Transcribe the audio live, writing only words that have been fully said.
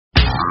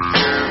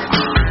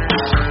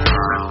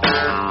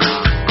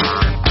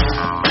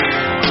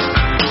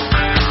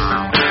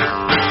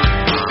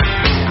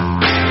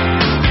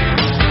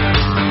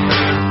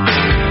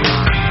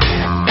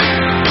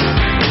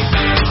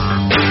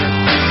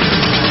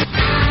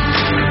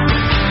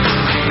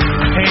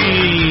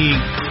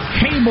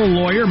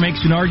lawyer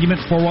makes an argument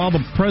for why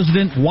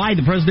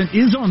the president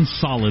is on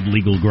solid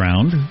legal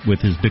ground with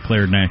his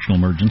declared national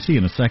emergency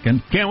in a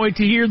second. Can't wait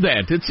to hear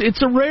that.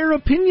 It's a rare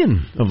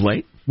opinion of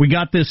late. We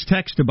got this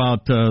text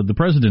about the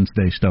President's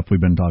Day stuff we've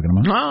been talking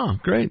about. Oh,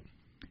 great.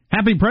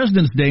 Happy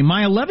President's Day.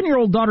 My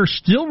 11-year-old daughter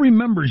still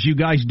remembers you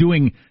guys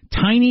doing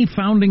tiny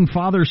Founding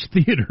Fathers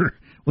theater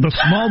with a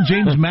small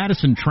James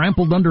Madison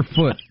trampled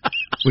underfoot.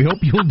 We hope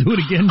you'll do it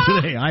again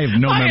today. I have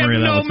no memory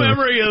of that. I have no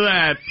memory of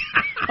that.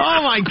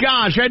 Oh, my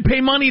gosh. I'd pay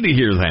money to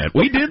hear that.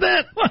 We did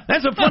that?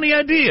 That's a funny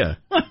idea.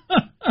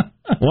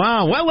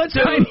 Wow. Well, let's...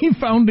 Tiny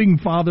Founding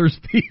Fathers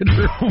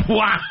theater.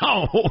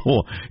 Wow.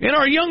 In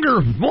our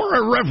younger, more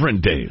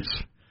irreverent days.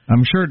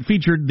 I'm sure it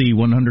featured the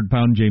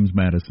 100-pound James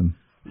Madison.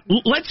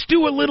 Let's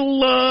do a little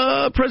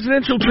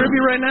presidential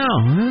trivia right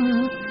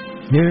now.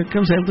 Here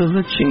comes Hail to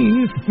the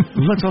Chief.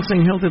 Let's all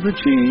sing Hail to the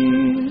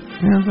Chief.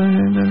 Hail to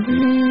the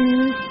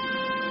Chief.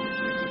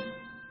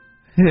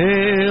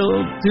 Hail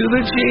to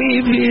the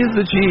Chief. He's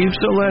the Chief,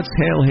 so let's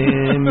hail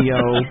him,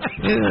 yo.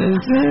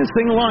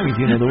 Sing along if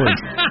you know the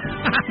words.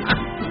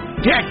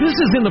 Jack, this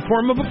is in the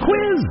form of a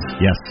quiz.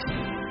 Yes.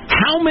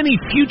 How many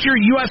future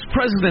U.S.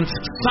 presidents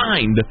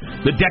signed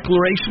the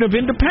Declaration of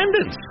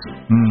Independence?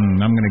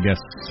 I'm going to guess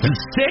 6,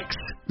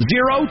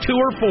 0, 2,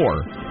 or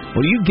 4.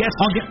 Well, you guess.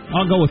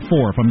 I'll go with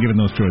 4 if I'm given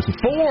those choices.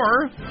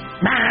 4.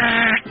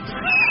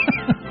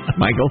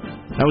 Michael,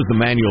 that was the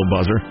manual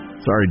buzzer.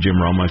 Sorry, Jim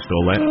Rome, I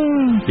stole that.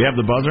 Do you have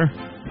the buzzer?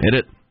 Hit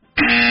it.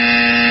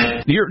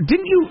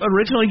 Didn't you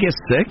originally guess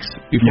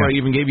 6 before I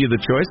even gave you the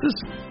choices?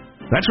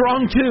 That's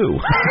wrong, too.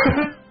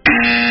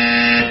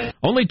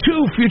 Only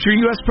 2 future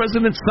U.S.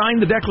 presidents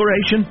signed the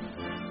Declaration.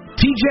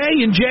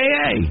 TJ and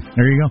J.A.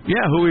 There you go.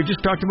 Yeah, who we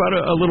just talked about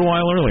a little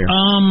while earlier.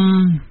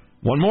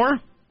 One more?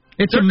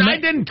 I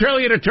didn't tell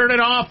you to turn it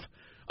off.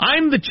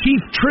 I'm the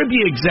chief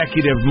trivia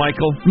executive,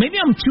 Michael. Maybe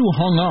I'm too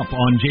hung up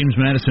on James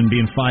Madison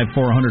being 5'4",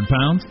 100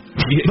 pounds.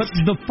 Yes. But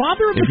the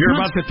father of If you're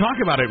about to talk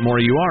about it more,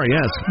 you are,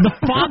 yes. The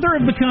father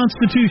of the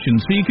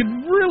Constitution, so you could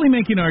really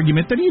make an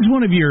argument that he's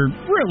one of your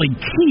really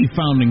key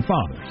founding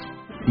fathers.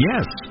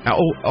 Yes.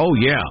 Oh,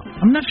 yeah.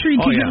 I'm not sure you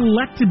can get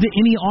elected to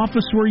any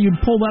office where you'd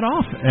pull that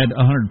off at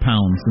 100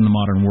 pounds in the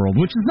modern world,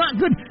 which is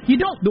not good. You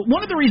don't.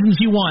 One of the reasons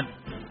you want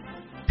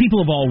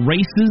people of all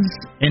races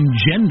and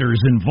genders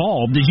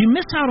involved is you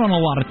miss out on a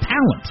lot of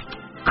talent.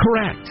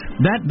 Correct.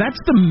 That's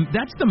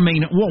the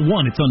main. Well,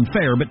 one, it's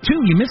unfair, but 2,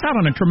 you miss out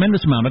on a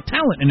tremendous amount of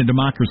talent in a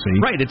democracy.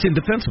 Right. It's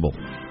indefensible.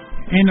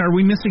 And are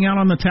we missing out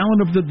on the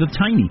talent of the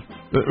tiny?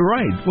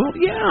 Right. Well,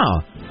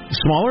 yeah.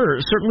 Smaller,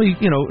 certainly,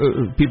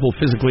 people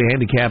physically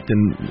handicapped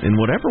in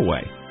whatever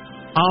way.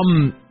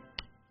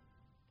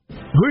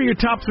 Who are your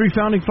top 3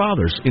 founding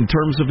fathers in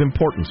terms of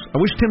importance?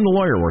 I wish Tim the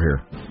lawyer were here.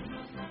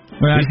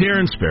 Well, he's here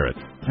in spirit.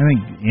 I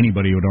think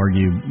anybody would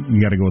argue you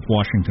got to go with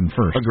Washington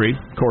first. Agreed,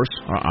 of course.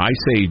 I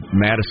say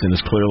Madison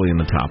is clearly in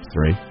the top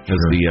 3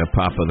 as the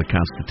papa of the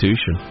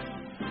Constitution.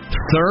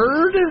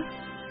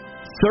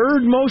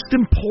 Third most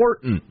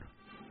important.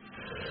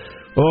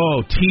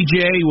 Oh,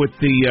 TJ with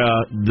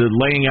the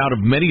laying out of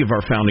many of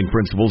our founding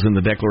principles in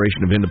the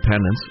Declaration of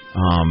Independence.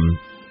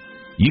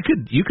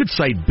 You could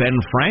cite Ben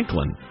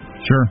Franklin,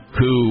 sure,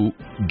 who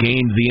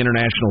gained the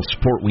international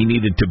support we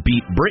needed to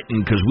beat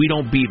Britain, because we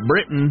don't beat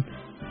Britain,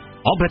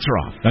 all bets are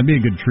off. That'd be a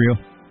good trio.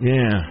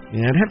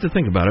 Yeah, I'd have to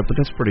think about it, but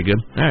that's pretty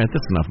good. All right,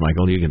 that's enough,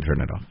 Michael. You can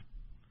turn it off.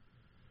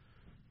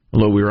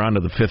 Although we were on to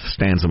the 5th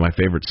stanza, my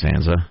favorite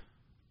stanza.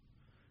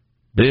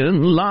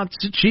 Been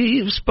lots of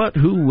chiefs, but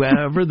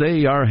whoever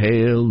they are,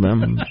 hail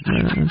them.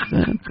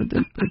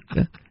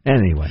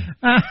 Anyway.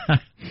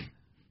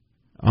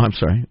 I'm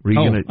sorry. Were you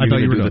going to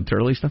do the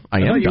Turley stuff? I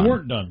am done. You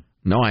weren't done.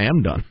 No, I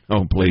am done.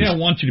 Oh, please. I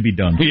want you to be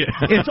done. Yeah.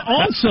 It's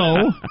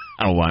also...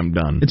 I'm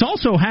done. It's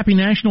also Happy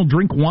National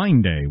Drink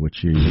Wine Day,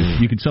 which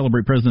you could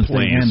celebrate President's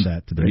Day and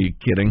that today. Are you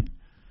kidding?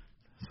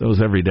 So is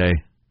every day.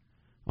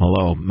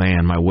 Although,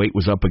 man, my weight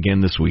was up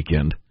again this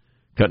weekend.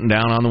 Cutting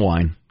down on the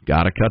wine.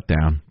 Gotta cut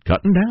down.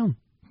 Cutting down.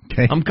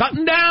 Okay. I'm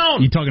cutting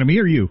down. You talking to me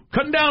or you?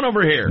 Cutting down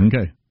over here.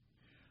 Okay.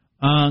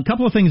 A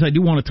couple of things I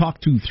do want to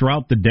talk to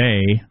throughout the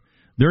day.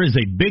 There is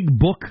a big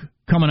book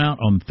coming out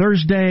on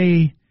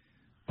Thursday.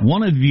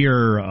 One of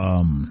your,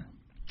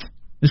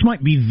 this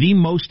might be the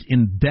most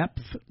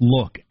in-depth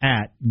look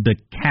at the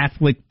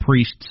Catholic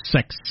priest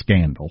sex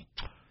scandal.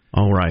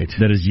 All right.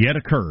 That has yet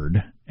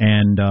occurred.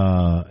 And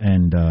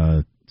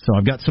so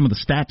I've got some of the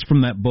stats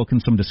from that book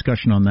and some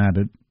discussion on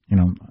that.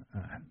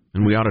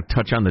 And we ought to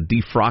touch on the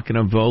defrocking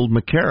of old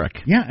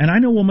McCarrick. Yeah, and I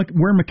know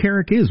where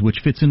McCarrick is, which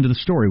fits into the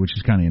story, which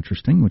is kind of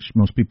interesting, which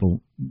most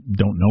people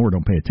don't know or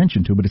don't pay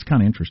attention to, but it's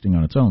kind of interesting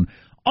on its own.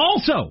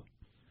 Also,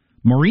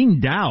 Maureen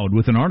Dowd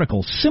with an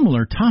article,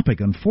 similar topic,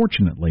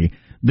 unfortunately,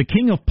 The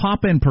King of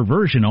Pop and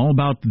Perversion, all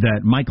about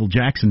that Michael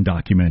Jackson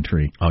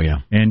documentary. Oh, yeah.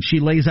 And she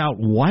lays out,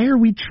 why are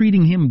we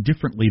treating him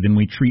differently than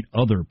we treat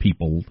other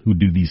people who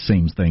do these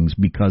same things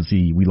because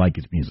we like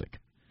his music?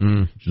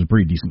 Which is a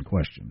pretty decent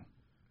question.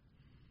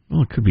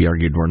 Well, it could be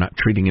argued we're not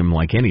treating him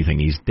like anything.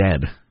 He's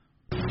dead.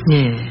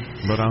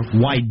 But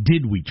why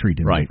did we treat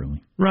him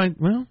differently? Right.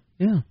 Well,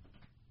 yeah.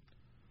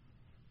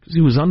 because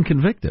he was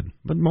unconvicted.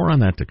 But more on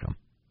that to come.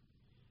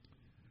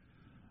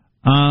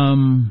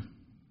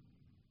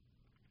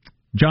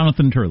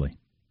 Jonathan Turley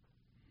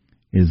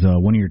is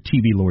one of your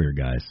TV lawyer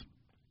guys.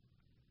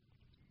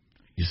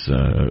 He's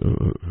a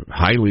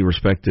highly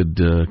respected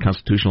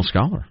constitutional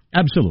scholar.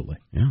 Absolutely.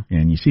 Yeah.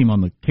 And you see him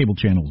on the cable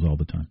channels all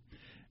the time.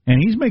 And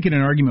he's making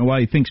an argument why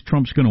he thinks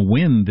Trump's going to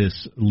win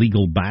this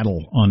legal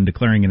battle on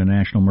declaring it a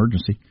national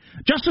emergency.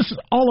 Justice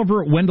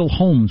Oliver Wendell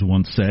Holmes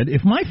once said,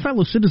 "If my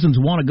fellow citizens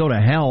want to go to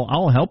hell,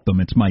 I'll help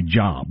them. It's my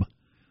job."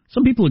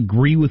 Some people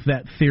agree with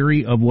that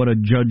theory of what a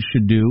judge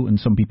should do, and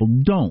some people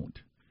don't.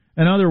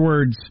 In other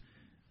words,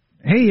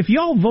 hey, if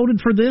y'all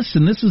voted for this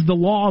and this is the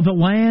law of the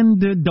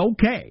land,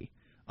 okay.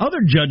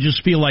 Other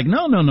judges feel like,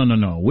 no.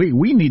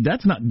 We need,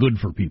 that's not good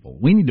for people.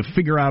 We need to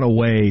figure out a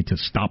way to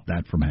stop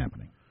that from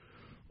happening.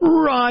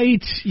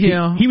 Right,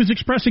 yeah. He was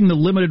expressing the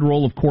limited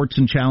role of courts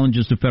in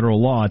challenges to federal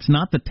law. It's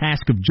not the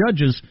task of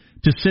judges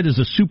to sit as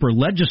a super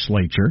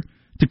legislature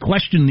to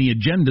question the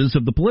agendas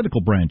of the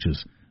political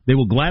branches. They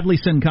will gladly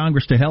send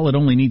Congress to hell. It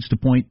only needs to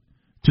point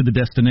to the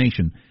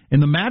destination. In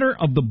the matter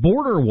of the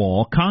border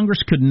wall,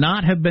 Congress could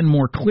not have been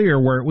more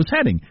clear where it was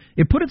heading.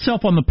 It put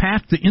itself on the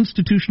path to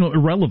institutional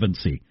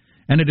irrelevancy,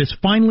 and it has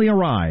finally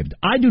arrived.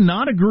 I do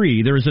not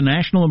agree there is a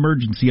national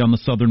emergency on the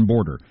southern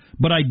border,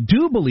 but I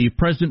do believe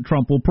President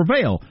Trump will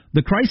prevail.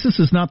 The crisis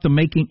is not the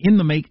making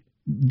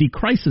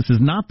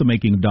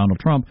of Donald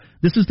Trump.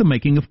 This is the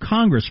making of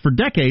Congress. For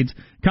decades,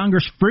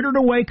 Congress frittered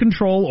away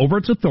control over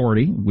its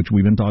authority, which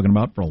we've been talking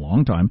about for a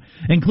long time,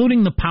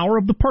 including the power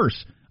of the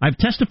purse. I've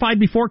testified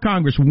before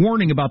Congress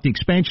warning about the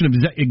expansion of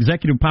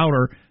executive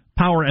power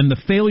and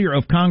the failure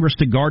of Congress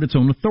to guard its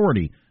own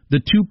authority. The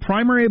two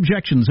primary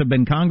objections have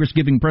been Congress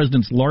giving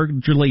presidents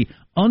largely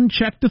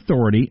unchecked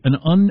authority and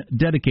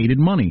undedicated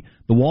money.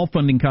 The wall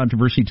funding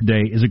controversy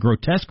today is a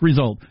grotesque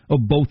result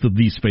of both of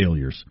these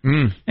failures.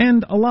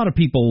 And a lot of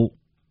people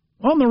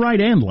on the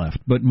right and left,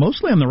 but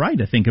mostly on the right,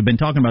 I think, have been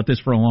talking about this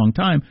for a long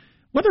time.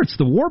 Whether it's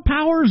the war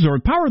powers or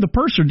power of the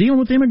purse or dealing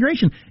with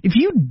immigration, if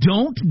you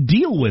don't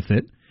deal with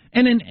it,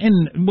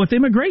 and with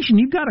immigration,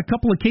 you've got a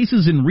couple of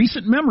cases in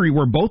recent memory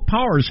where both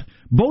parties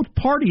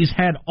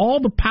had all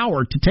the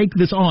power to take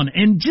this on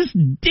and just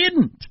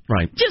didn't.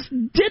 Right. Just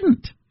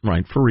didn't.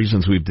 Right, for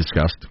reasons we've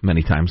discussed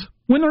many times.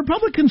 When the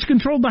Republicans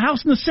controlled the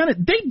House and the Senate,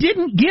 they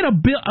didn't get a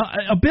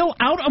bill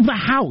out of the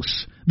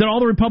House that all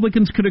the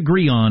Republicans could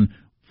agree on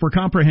for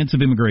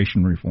comprehensive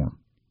immigration reform.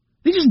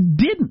 They just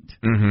didn't.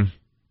 Mm-hmm.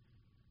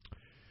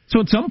 So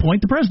at some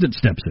point, the president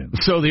steps in.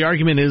 So the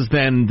argument is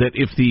then that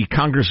if the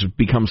Congress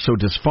becomes so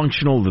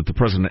dysfunctional that the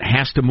president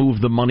has to move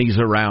the monies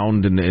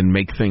around and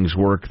make things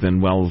work,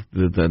 then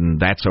then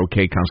that's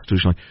okay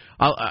constitutionally.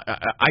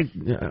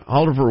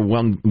 Oliver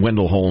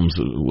Wendell Holmes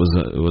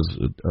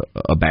was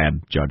a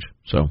bad judge,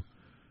 so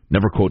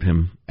never quote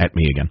him at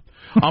me again.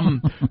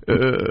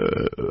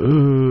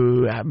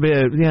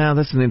 Yeah,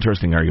 that's an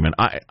interesting argument.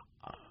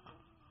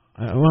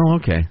 Well,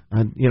 okay.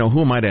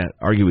 Who am I to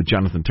argue with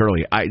Jonathan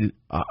Turley?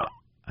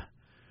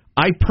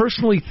 I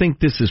personally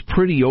think this is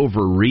pretty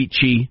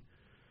overreachy,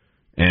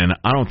 and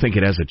I don't think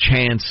it has a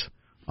chance.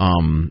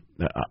 I'm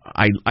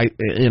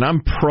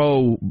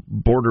pro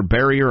border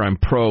barrier. I'm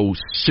pro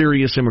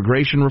serious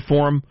immigration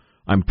reform.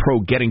 I'm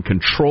pro getting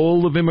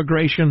control of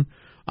immigration.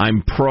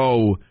 I'm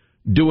pro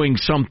doing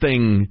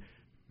something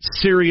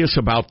serious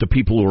about the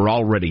people who are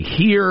already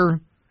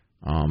here.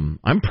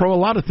 I'm pro a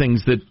lot of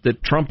things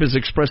that Trump has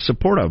expressed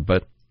support of,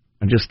 but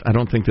I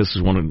don't think this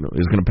is one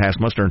is going to pass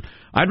muster.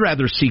 I'd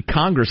rather see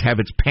Congress have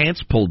its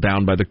pants pulled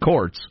down by the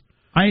courts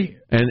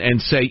and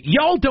say,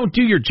 y'all don't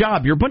do your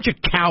job. You're a bunch of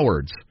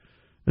cowards.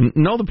 And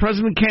no, the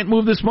president can't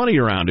move this money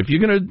around. If you're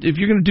gonna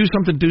do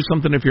something, do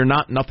something. If you're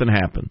not, nothing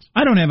happens.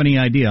 I don't have any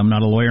idea. I'm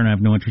not a lawyer and I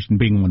have no interest in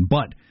being one.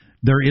 But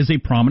there is a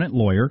prominent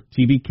lawyer,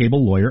 TV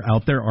cable lawyer,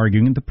 out there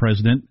arguing that the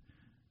president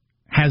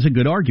has a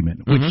good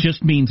argument, which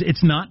just means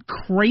it's not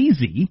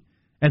crazy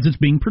as it's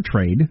being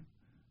portrayed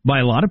by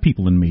a lot of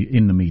people in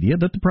the media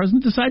that the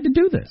president decided to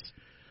do this.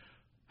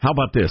 How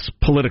about this,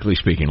 politically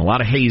speaking? A lot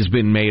of hay has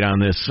been made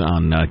on this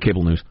on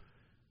cable news.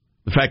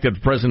 The fact that the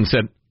president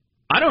said,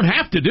 I don't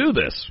have to do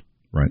this,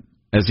 right,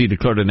 as he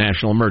declared a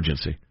national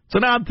emergency. It's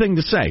an odd thing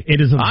to say.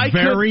 It is a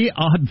very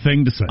odd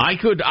thing to say. I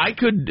could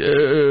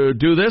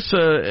do this.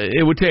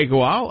 It would take a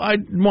while.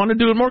 I'd want to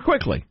do it more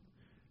quickly.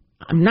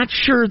 I'm not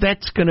sure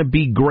that's going to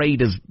be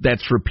great as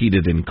that's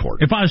repeated in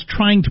court. If I was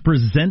trying to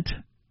present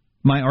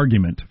my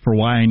argument for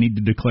why I need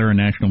to declare a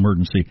national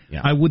emergency,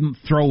 I wouldn't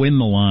throw in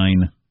the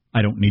line,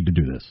 I don't need to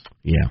do this.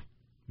 Yeah,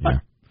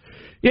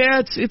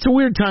 it's a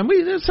weird time.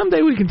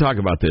 Someday we can talk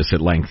about this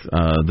at length,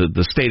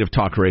 the state of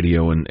talk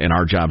radio and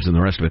our jobs and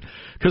the rest of it.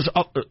 Because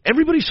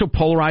everybody's so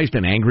polarized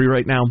and angry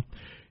right now.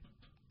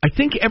 I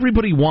think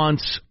everybody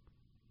wants,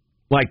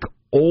 like,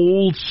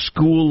 old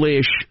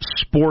schoolish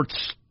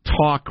sports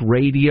talk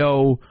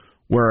radio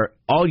where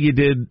all you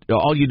do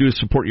is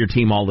support your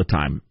team all the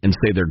time and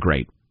say they're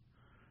great.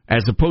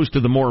 As opposed to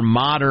the more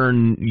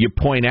modern, you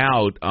point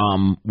out,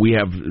 we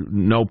have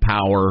no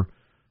power,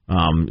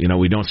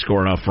 we don't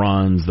score enough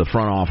runs, the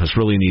front office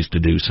really needs to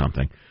do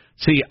something.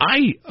 See,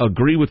 I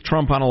agree with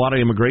Trump on a lot of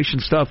immigration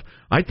stuff.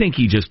 I think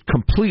he just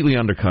completely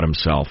undercut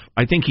himself.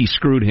 I think he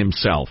screwed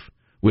himself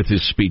with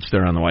his speech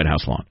there on the White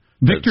House lawn.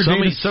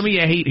 Some of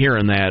you hate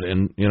hearing that,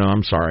 and,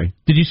 I'm sorry.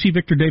 Did you see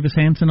Victor Davis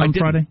Hanson on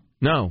Friday?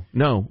 No.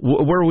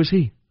 Where was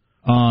he?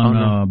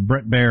 On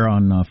Brett Baer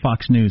on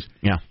Fox News.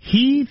 Yeah.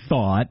 He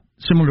thought,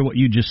 similar to what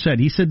you just said,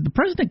 he said the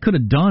president could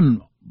have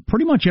done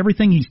pretty much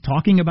everything he's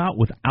talking about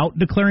without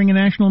declaring a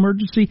national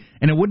emergency,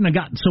 and it wouldn't have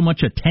gotten so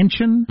much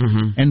attention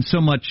and so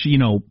much,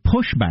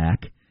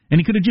 pushback, and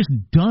he could have just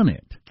done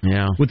it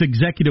with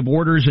executive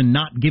orders and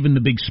not given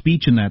the big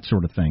speech and that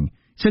sort of thing.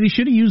 He said he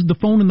should have used the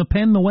phone and the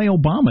pen the way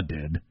Obama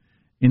did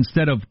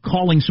instead of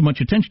calling so much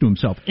attention to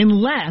himself,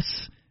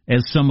 unless,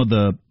 as some of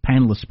the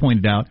panelists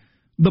pointed out,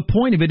 the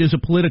point of it is a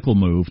political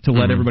move to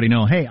let everybody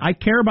know, hey, I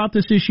care about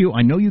this issue.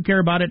 I know you care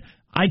about it.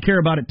 I care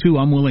about it, too.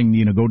 I'm willing,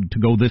 to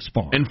go this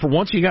far. And for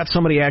once, you got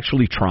somebody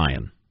actually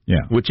trying.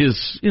 Yeah. Which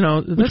is,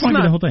 that's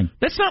not the whole thing.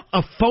 That's not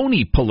a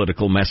phony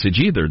political message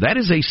either. That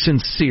is a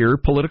sincere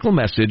political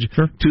message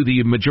to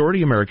the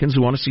majority of Americans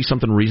who want to see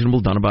something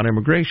reasonable done about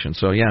immigration.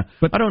 So, yeah,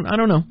 but I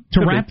don't know.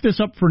 To wrap this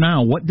up for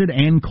now, what did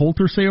Ann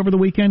Coulter say over the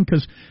weekend?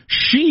 Because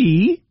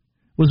she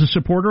was a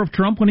supporter of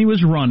Trump when he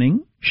was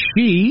running.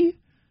 She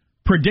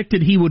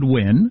predicted he would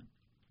win.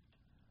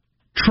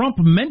 Trump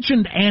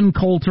mentioned Ann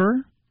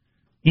Coulter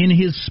in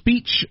his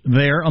speech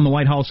there on the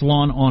White House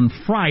lawn on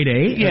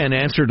Friday. Yeah, in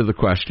answer to the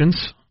questions.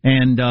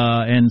 And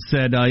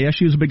said,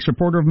 she was a big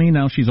supporter of me.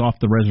 Now she's off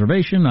the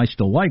reservation. I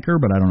still like her,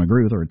 but I don't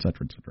agree with her, et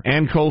cetera, et cetera.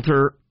 Ann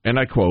Coulter, and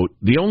I quote,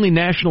 "The only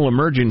national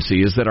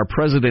emergency is that our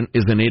president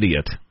is an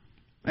idiot."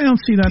 Well,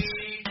 see,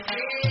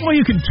 well,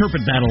 you can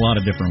interpret that a lot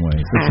of different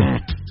ways.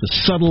 It's a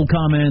subtle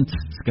comment.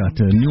 It's got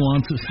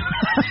nuances.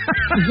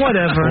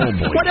 Whatever. Oh,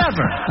 boy.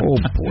 Whatever. Oh,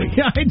 boy.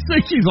 Yeah, I'd say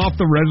she's off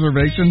the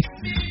reservation,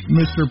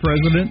 Mr.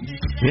 President.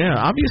 Yeah,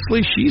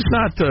 obviously she's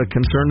not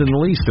concerned in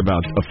the least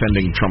about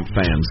offending Trump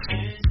fans.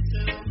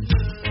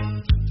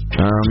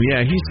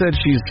 He said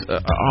she's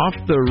off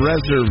the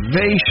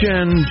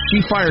reservation. She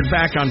fired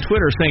back on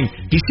Twitter saying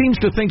he seems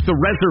to think the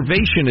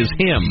reservation is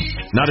him,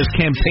 not his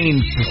campaign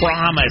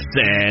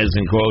promises,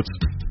 in quotes.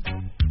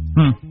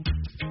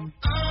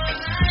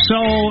 So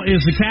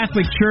is the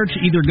Catholic Church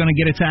either going to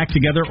get its act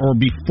together or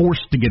be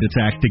forced to get its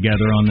act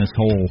together on this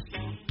whole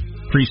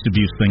priest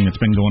abuse thing that's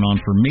been going on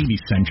for maybe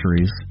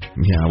centuries?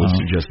 Yeah, I would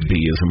suggest B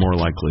is a more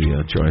likely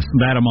choice.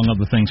 That, among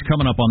other things,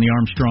 coming up on the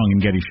Armstrong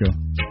and Getty Show.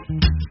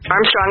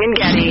 Armstrong and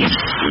Getty.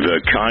 The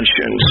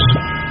conscience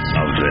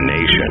of the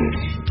nation.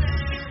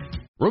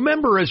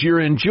 Remember, as you're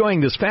enjoying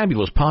this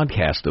fabulous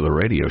podcast of the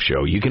radio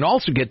show, you can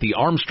also get the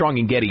Armstrong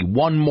and Getty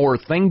One More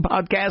Thing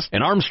podcast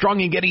and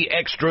Armstrong and Getty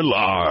Extra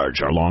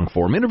Large, our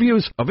long-form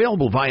interviews,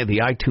 available via the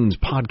iTunes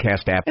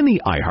podcast app and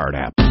the iHeart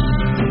app.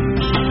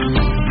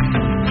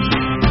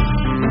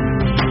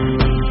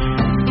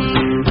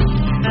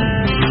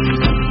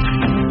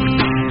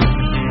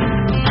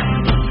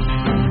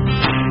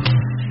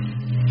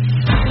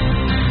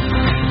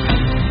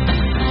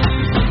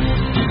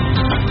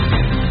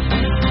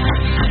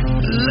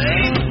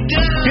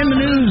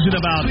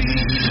 About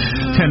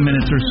 10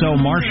 minutes or so,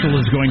 Marshall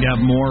is going to have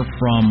more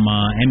from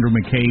Andrew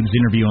McCabe's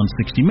interview on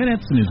 60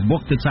 Minutes and his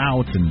book that's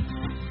out, and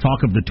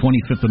talk of the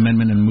 25th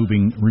Amendment and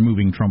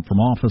removing Trump from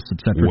office, et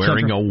cetera,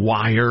 wearing a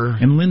wire.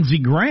 And Lindsey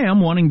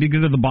Graham wanting to get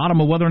to the bottom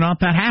of whether or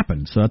not that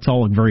happened. So that's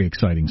all very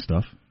exciting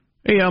stuff.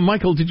 Hey,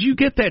 Michael, did you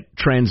get that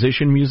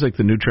transition music,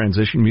 the new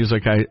transition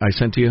music I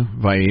sent to you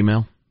via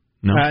email?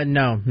 No?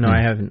 No,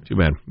 I haven't. Too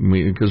bad,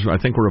 because I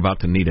think we're about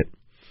to need it.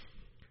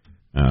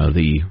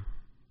 The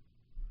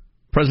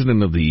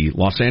president of the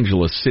Los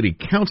Angeles City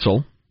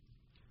Council,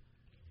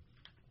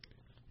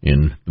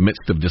 in the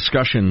midst of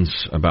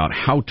discussions about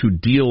how to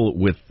deal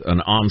with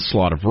an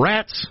onslaught of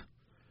rats,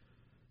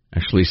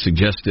 actually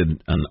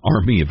suggested an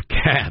army of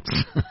cats.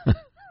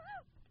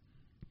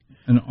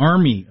 An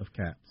army of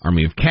cats.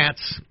 Army of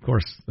Cats, of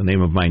course, the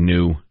name of my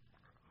new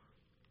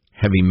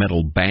heavy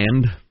metal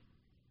band.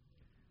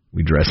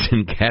 We dress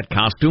in cat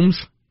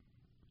costumes.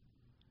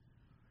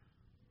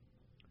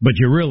 But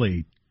you're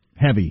really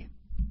heavy.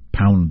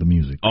 Pound the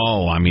music.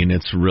 Oh, I mean,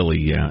 it's really,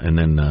 yeah. And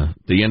then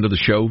the end of the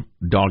show,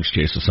 dogs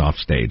chase us off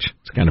stage.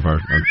 It's kind of our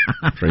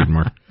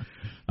trademark.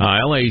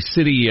 L.A.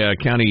 City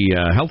County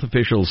health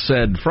officials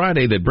said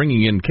Friday that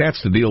bringing in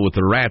cats to deal with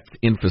the rat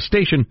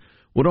infestation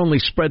would only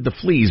spread the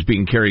fleas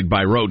being carried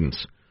by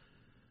rodents.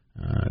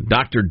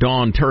 Dr.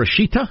 Dawn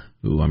Terashita,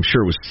 who I'm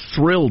sure was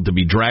thrilled to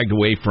be dragged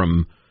away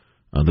from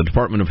the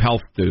Department of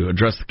Health to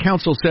address the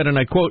council, said, and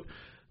I quote,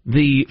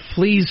 "The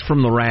fleas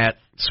from the rats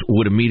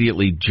would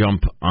immediately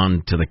jump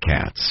onto the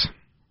cats."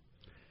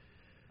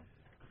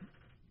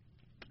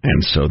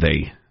 And so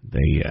they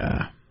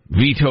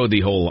vetoed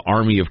the whole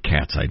army of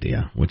cats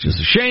idea, which is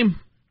a shame,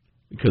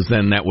 because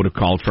then that would have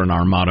called for an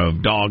armada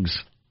of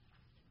dogs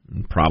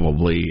and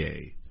probably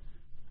a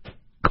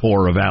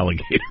corps of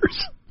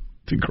alligators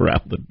to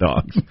corral the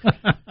dogs.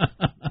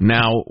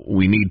 Now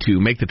we need to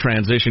make the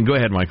transition. Go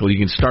ahead, Michael. You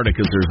can start it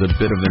because there's a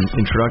bit of an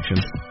introduction.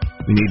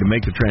 We need to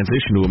make the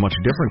transition to a much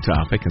different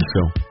topic, and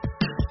so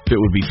if it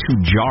would be too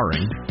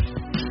jarring,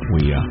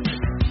 we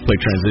play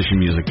transition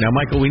music. Now,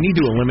 Michael, we need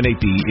to eliminate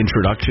the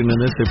introduction in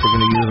this if we're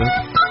going to use it.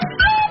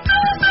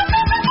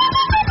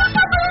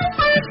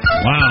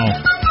 Wow.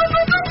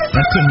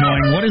 That's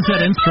annoying. What is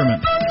that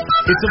instrument?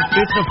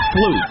 It's a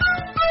flute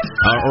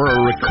or a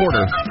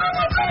recorder.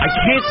 I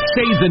can't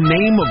say the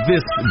name of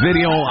this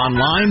video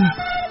online,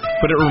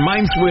 but it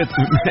rhymes with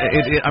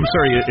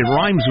it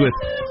rhymes with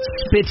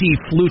spitty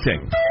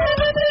fluting.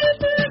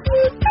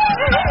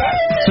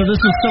 So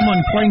this is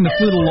someone playing the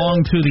flute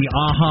along to the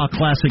Aha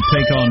classic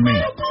Take On Me.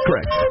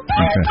 Correct.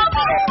 Okay.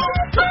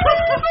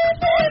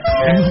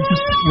 And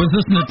was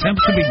this an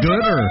attempt to be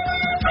good, or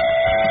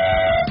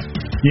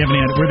you have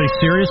any idea? Were they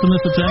serious in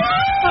this attempt?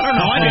 I don't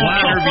know. I didn't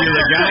interview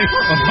the guy.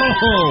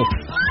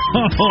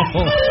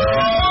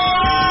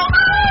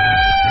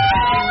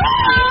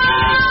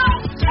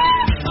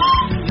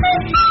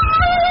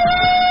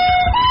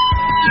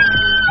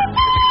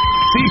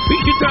 See, we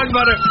can talk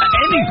about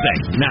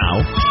anything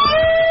now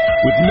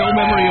with no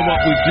memory of what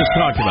we've just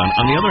talked about.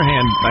 On the other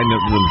hand, I know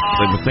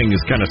the thing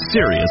is kind of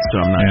serious, so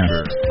I'm not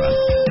sure.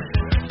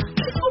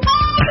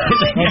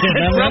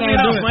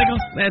 Michael.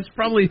 That's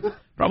probably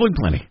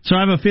plenty. So I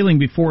have a feeling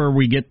before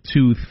we get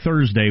to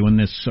Thursday, when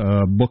this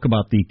book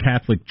about the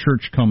Catholic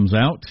Church comes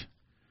out,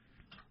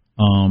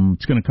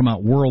 it's going to come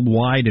out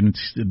worldwide, and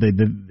it's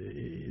the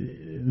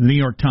New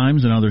York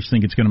Times and others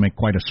think it's going to make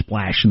quite a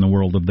splash in the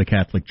world of the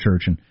Catholic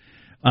Church. And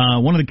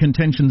one of the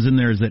contentions in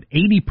there is that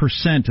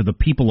 80% of the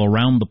people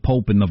around the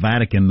Pope in the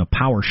Vatican, the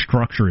power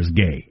structure is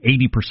gay.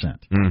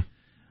 80%.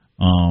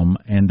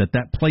 And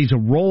that plays a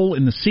role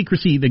in the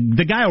secrecy.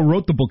 The guy who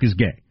wrote the book is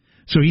gay.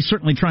 So he's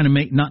certainly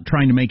not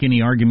trying to make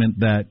any argument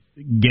that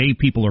gay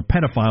people are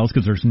pedophiles,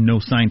 because there's no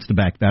science to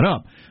back that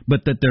up,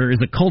 but that there is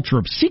a culture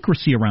of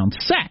secrecy around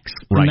sex,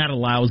 and that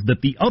allows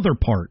that the other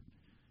part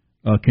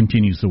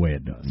continues the way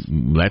it does.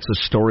 That's a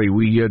story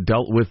we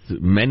dealt with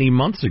many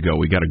months ago.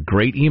 We got a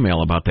great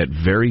email about that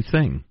very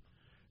thing.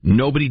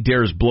 Nobody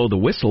dares blow the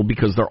whistle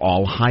because they're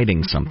all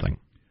hiding something.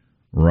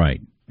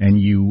 Right. And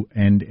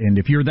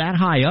if you're that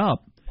high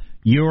up,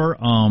 your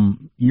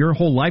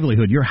whole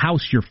livelihood, your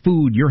house, your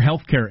food, your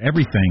health care,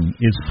 everything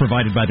is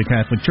provided by the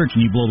Catholic Church,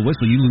 and you blow the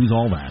whistle, you lose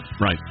all that.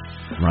 Right.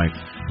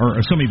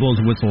 Or somebody blows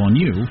a whistle on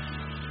you,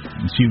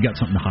 so you've got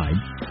something to hide.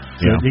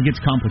 So it gets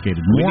complicated.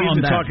 We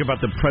need to talk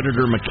about the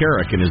Predator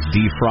McCarrick and his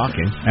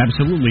defrocking.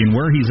 Absolutely, and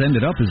where he's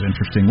ended up is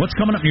interesting. What's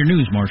coming up in your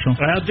news, Marshall?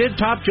 Well,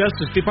 did top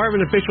Justice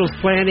Department officials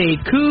plan a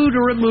coup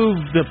to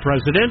remove the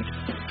president?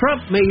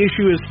 Trump may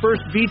issue his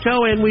first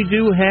veto, and we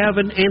do have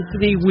an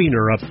Anthony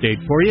Weiner update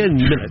for you in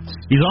minutes.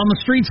 He's on the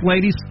streets,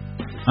 ladies.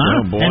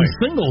 Oh, boy. And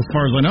single, as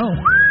far as I know.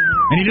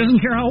 And he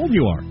doesn't care how old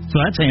you are, so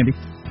that's handy.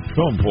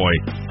 Oh, boy.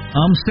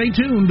 Stay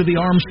tuned to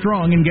the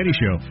Armstrong and Getty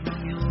Show.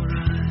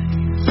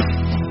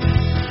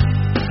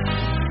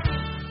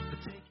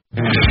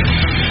 We're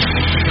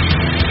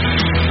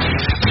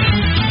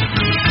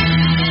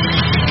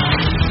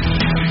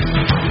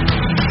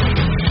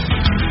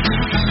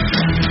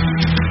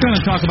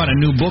going to talk about a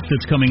new book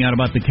that's coming out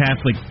about the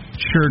Catholic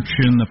Church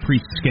and the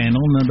priest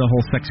scandal and the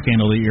whole sex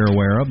scandal that you're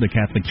aware of. The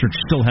Catholic Church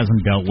still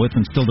hasn't dealt with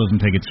and still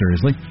doesn't take it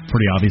seriously,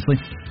 pretty obviously.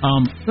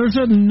 There's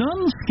a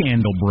nun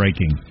scandal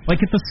breaking, like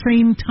at the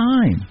same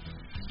time.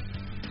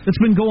 It's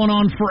been going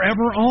on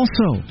forever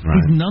also. Right.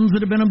 These nuns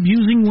that have been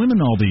abusing women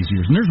all these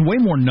years. And there's way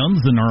more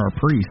nuns than there are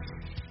priests.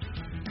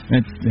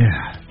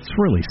 It's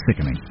really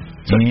sickening.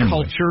 It's a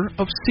culture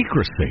of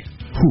secrecy.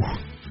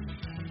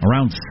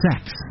 Around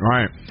sex.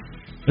 Right.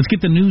 Let's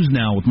get the news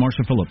now with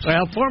Marcia Phillips.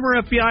 Well,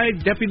 former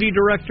FBI Deputy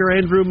Director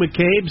Andrew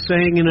McCabe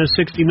saying in a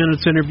 60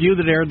 Minutes interview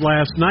that aired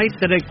last night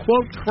that a,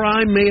 quote,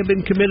 crime may have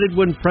been committed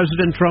when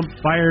President Trump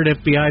fired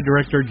FBI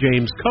Director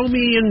James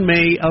Comey in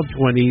May of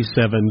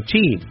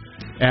 2017.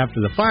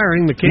 After the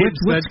firing, McCabe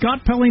said... With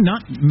Scott Pelley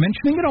not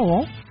mentioning at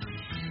all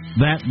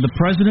that the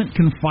president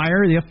can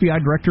fire the FBI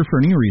director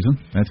for any reason.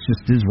 That's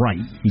just his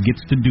right. He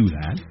gets to do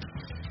that.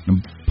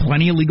 And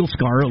plenty of legal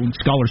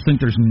scholars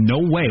think there's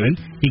no way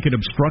he could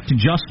obstruct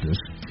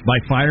justice by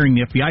firing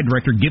the FBI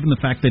director, given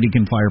the fact that he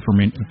can fire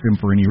him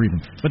for any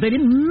reason. But they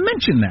didn't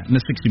mention that in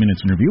the 60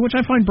 Minutes interview, which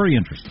I find pretty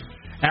interesting.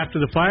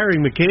 After the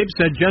firing, McCabe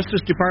said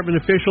Justice Department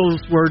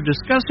officials were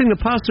discussing the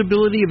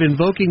possibility of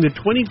invoking the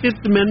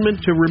 25th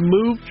Amendment to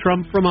remove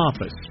Trump from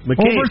office.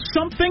 McCabe, over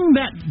something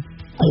that,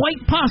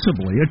 quite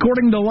possibly,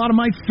 according to a lot of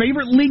my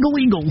favorite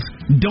legal eagles,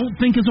 don't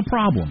think is a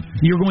problem.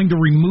 You're going to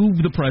remove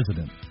the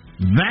president.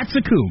 That's a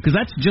coup, because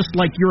that's just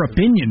like your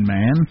opinion,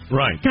 man.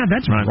 Right. God,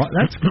 that's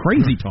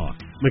crazy talk.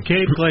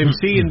 McCabe claims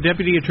he and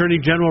Deputy Attorney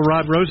General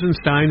Rod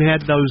Rosenstein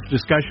had those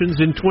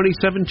discussions in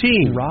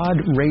 2017. Rod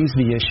raised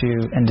the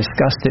issue and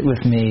discussed it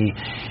with me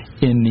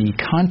in the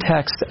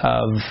context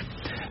of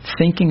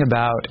thinking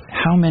about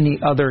how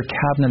many other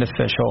cabinet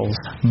officials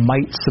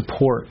might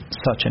support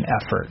such an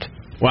effort.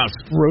 Wow.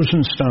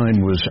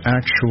 Rosenstein was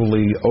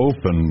actually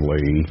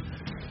openly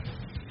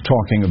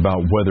talking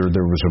about whether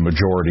there was a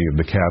majority of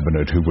the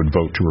cabinet who would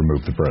vote to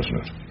remove the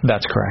president.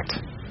 That's correct.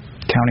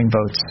 Counting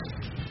votes.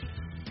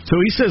 So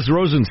he says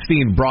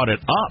Rosenstein brought it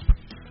up.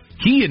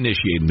 He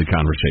initiated the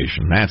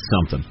conversation. That's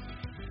something.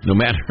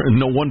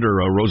 No wonder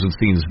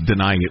Rosenstein's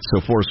denying it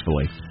so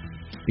forcefully.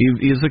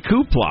 He is a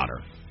coup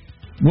plotter.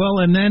 Well,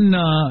 and then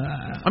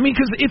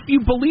because if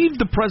you believe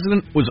the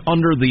president was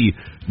under the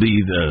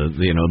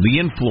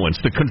influence,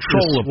 the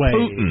control of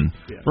Putin,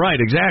 right?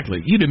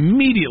 Exactly. You'd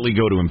immediately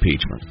go to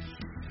impeachment.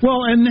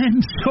 Well, and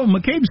then so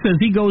McCabe says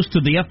he goes to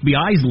the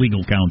FBI's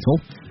legal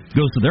counsel,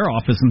 goes to their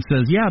office and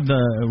says, "Yeah,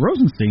 the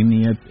Rosenstein,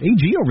 the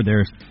AG over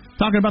there, is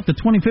talking about the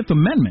 25th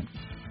Amendment."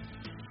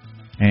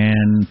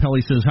 And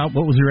Pelley says,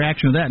 what was your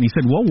reaction to that? And he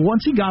said, well,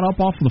 once he got up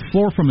off the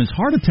floor from his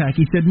heart attack,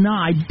 he said,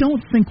 I don't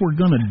think we're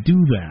going to do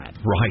that.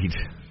 Right.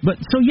 But,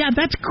 so yeah,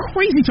 that's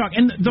crazy talk.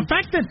 And the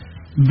fact that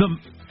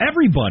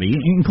everybody,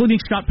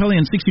 including Scott Pelley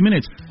in 60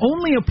 Minutes,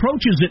 only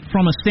approaches it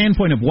from a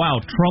standpoint of,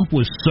 wow, Trump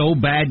was so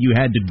bad you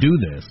had to do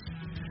this,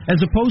 as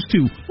opposed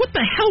to, what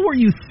the hell were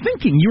you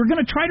thinking? You were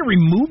going to try to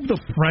remove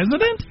the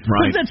president?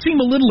 Right. Doesn't that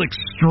seem a little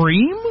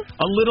extreme?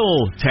 A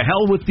little to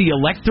hell with the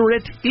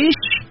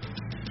electorate-ish?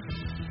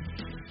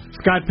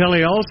 Scott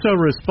Pelley also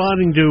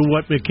responding to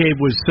what McCabe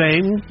was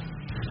saying.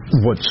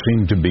 What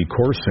seemed to be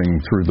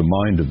coursing through the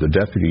mind of the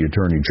Deputy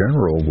Attorney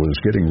General was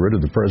getting rid of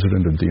the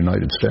President of the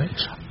United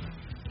States.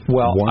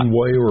 Well, one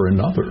way or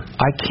another.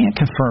 I can't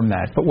confirm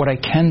that, but what I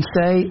can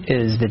say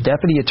is the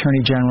Deputy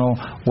Attorney General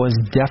was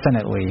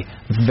definitely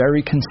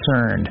very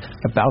concerned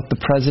about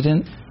the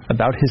President,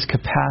 about his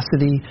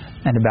capacity,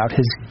 and about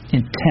his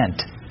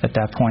intent at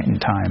that point in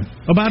time.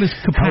 About his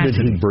capacity. How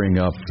did he bring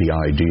up the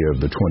idea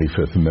of the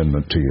 25th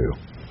Amendment to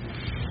you?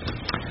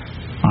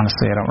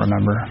 Honestly, I don't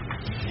remember.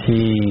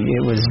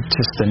 It was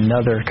just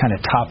another kind of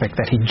topic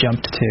that he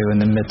jumped to in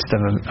the midst of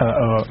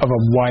a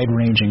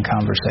wide-ranging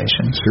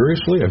conversation.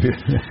 Seriously?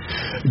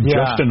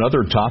 Just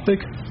another topic?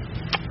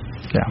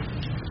 Yeah.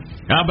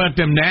 How about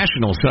them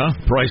nationals, huh?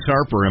 Bryce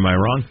Harper, am I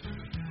wrong?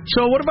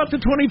 So what about the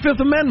 25th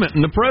Amendment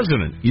and the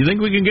president? You think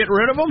we can get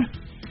rid of them?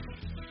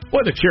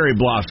 Boy, the cherry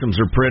blossoms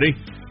are pretty.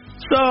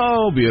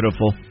 So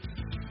beautiful.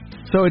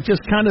 So it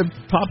just kind of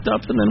popped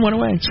up and then went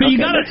away. So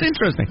that's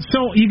interesting.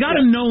 So you got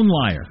a known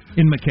liar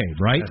in McCabe,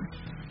 right?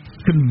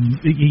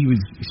 He was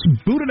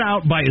booted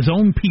out by his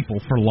own people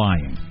for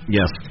lying.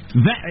 Yes.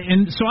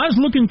 And so I was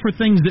looking for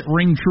things that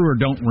ring true or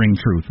don't ring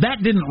true.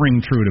 That didn't ring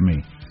true to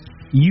me.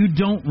 You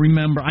don't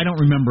remember. I don't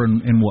remember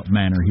in what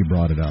manner he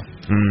brought it up.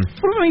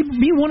 What might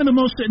be one of the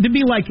most? To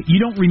be like,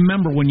 you don't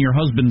remember when your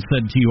husband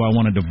said to you, "I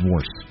want a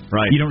divorce."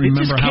 Right. You don't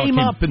remember how it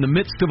came up in the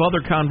midst of other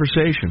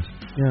conversations.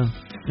 Yeah.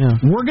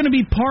 We're going to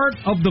be part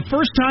of the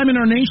first time in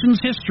our nation's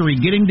history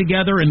getting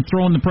together and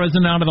throwing the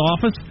president out of the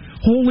office.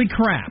 Holy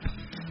crap!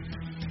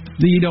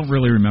 You don't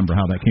really remember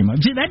how that came up.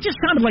 That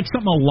just sounded like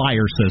something a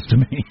liar says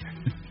to me.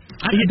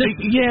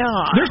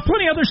 There's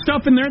plenty of other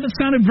stuff in there that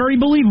sounded very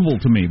believable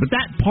to me, but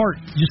that part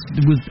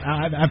just was,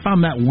 I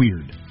found that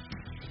weird.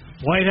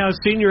 White House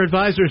senior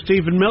advisor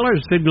Stephen Miller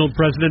signaled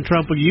President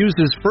Trump will use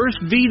his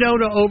first veto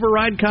to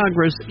override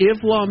Congress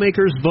if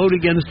lawmakers vote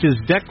against his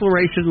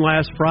declaration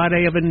last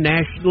Friday of a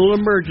national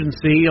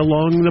emergency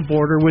along the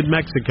border with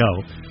Mexico.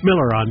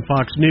 Miller on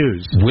Fox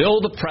News.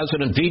 Will the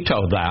president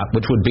veto that,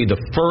 which would be the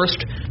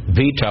first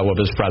veto of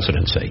his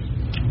presidency?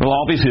 Well,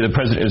 obviously, the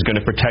president is going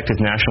to protect his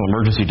national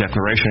emergency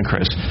declaration,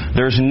 Chris.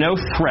 There's no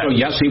threat. So,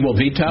 yes, he will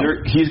veto?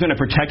 He's going to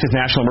protect his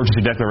national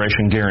emergency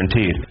declaration,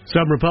 guaranteed.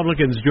 Some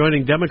Republicans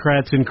joining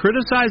Democrats in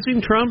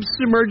criticizing Trump's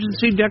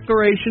emergency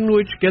declaration,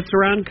 which gets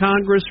around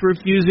Congress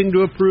refusing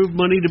to approve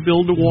money to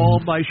build a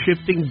wall by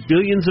shifting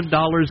billions of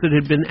dollars that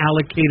had been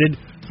allocated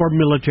for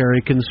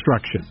military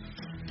construction.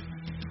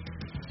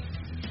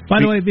 By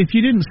the way, if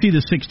you didn't see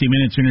the 60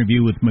 Minutes interview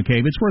with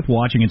McCabe, it's worth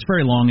watching. It's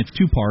very long. It's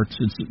 2 parts.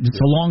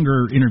 It's a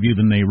longer interview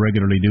than they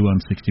regularly do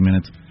on 60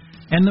 Minutes.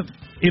 And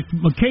if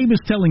McCabe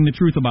is telling the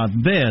truth about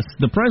this,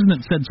 the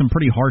president said some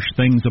pretty harsh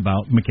things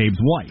about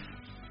McCabe's wife,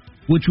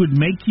 which would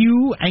make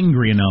you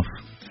angry enough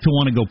to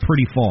want to go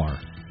pretty far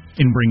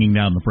in bringing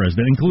down the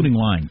president, including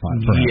lying,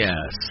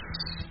 perhaps.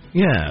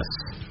 Yes.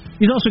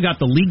 He's also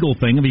got the legal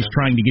thing of he's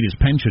trying to get his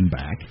pension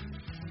back.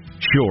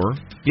 Sure.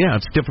 Yeah,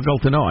 it's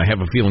difficult to know. I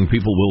have a feeling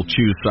people will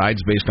choose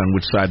sides based on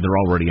which side they're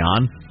already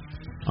on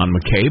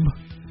McCabe.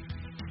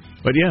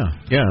 But yeah,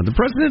 the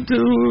president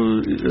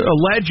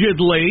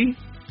allegedly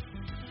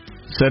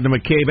said to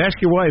McCabe, ask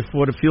your wife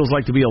what it feels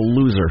like to be a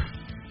loser,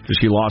 because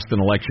she lost an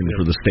election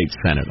for the state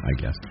senate, I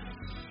guess.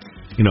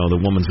 You know, the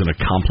woman's an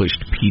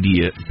accomplished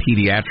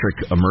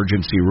pediatric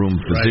emergency room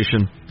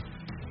physician.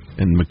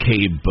 Right. And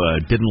McCabe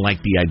didn't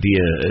like the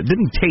idea,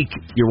 didn't take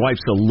your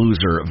wife's a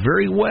loser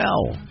very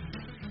well.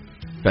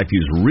 In fact,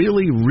 he was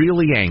really,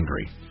 really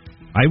angry.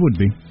 I would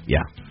be.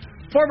 Yeah.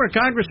 Former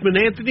Congressman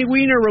Anthony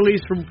Weiner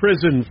released from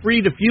prison,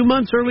 freed a few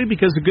months early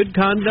because of good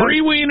conduct.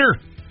 Free Weiner!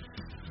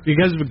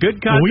 Because of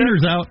good conduct.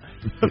 Weiner's out.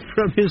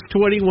 From his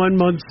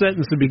 21-month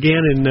sentence that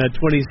began in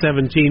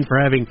 2017 for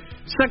having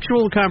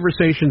sexual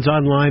conversations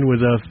online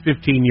with a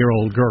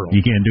 15-year-old girl.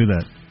 You can't do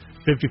that.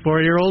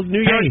 54-year-old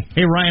New York.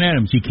 Hey, Ryan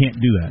Adams, you can't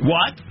do that.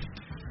 What?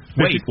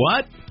 Wait,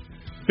 what?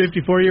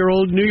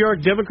 54-year-old New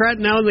York Democrat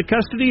now in the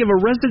custody of a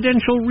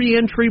residential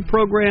reentry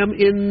program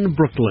in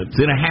Brooklyn. It's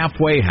in a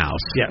halfway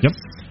house. Yes. Yep.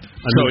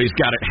 So he's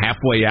got it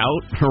halfway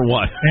out, or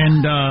what?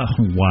 And,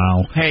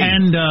 wow. Hey,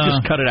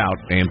 just cut it out,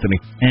 Anthony.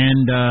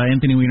 And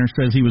Anthony Weiner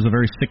says he was a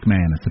very sick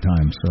man at the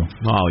time, so.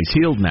 Oh, he's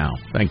healed now.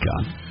 Thank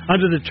God.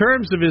 Under the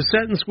terms of his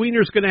sentence,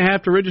 Weiner's going to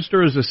have to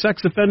register as a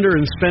sex offender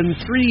and spend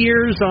 3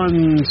 years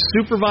on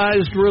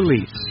supervised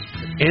release.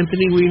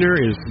 Anthony Weiner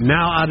is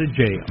now out of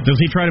jail. Does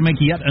he try to make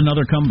yet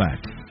another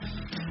comeback?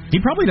 He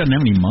probably doesn't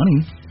have any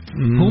money.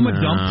 Puma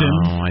dumped him.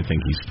 I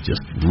think he's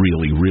just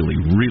really, really,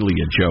 really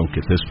a joke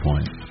at this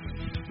point.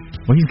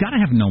 Well, he's got to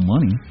have no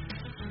money.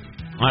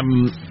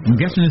 I'm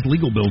guessing his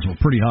legal bills were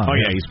pretty high. Oh,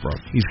 yeah, he's broke.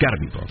 He's got to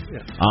be broke.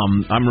 Yeah.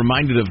 I'm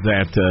reminded of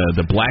that,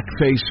 the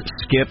blackface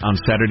skit on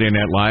Saturday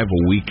Night Live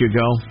a week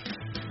ago.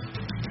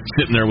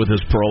 Sitting there with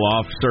his parole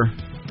officer.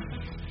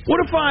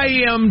 What if I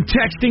am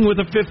texting with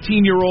a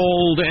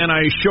 15-year-old and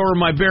I show her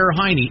my bare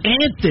hiney?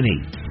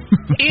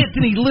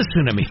 Anthony,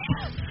 listen to me.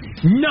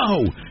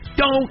 No,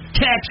 don't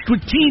text with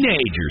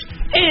teenagers.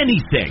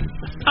 Anything.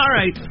 All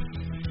right.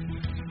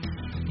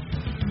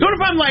 What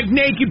if I'm like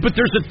naked, but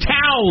there's a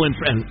towel in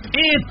front?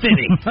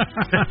 Anthony.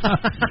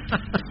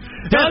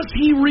 Does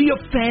he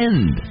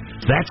reoffend?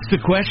 That's the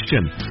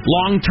question.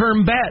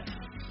 Long-term bet.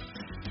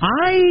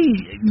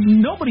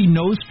 Nobody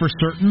knows for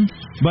certain,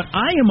 but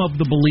I am of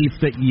the belief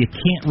that you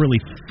can't really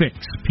fix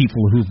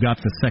people who've got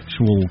the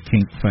sexual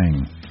kink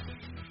thing.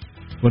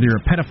 Whether you're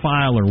a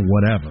pedophile or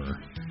whatever.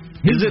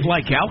 Is it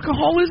like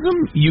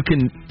alcoholism? You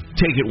can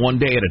take it one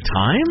day at a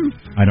time?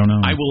 I don't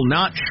know. I will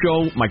not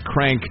show my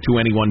crank to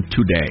anyone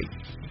today.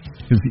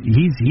 Because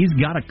he's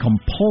got a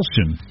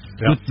compulsion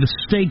with the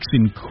stakes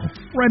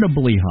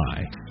incredibly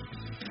high,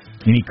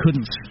 and he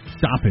couldn't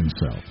stop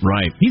himself.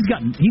 Right. He's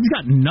got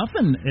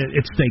nothing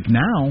at stake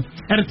now.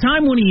 At a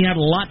time when he had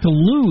a lot to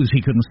lose, he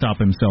couldn't stop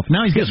himself.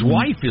 Now he's his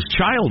wife, his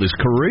child, his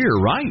career.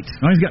 Right.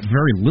 Now he's got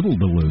very little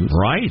to lose.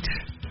 Right.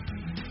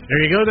 There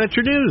you go. That's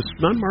your news.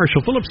 I'm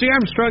Marshall Phillips, the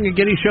Armstrong and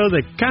Getty Show,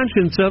 the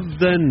conscience of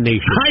the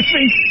nation. I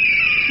think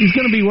he's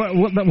going to be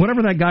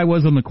whatever that guy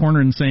was on the corner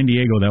in San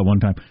Diego that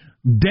one time.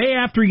 Day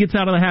after he gets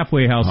out of the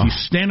halfway house, he's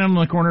standing on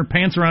the corner,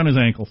 pants around his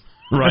ankles.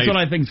 Right. That's what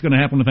I think is going to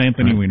happen with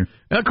Anthony Weiner.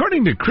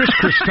 According to Chris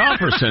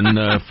Christopherson,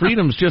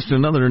 freedom's just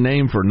another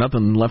name for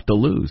nothing left to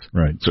lose.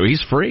 Right. So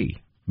he's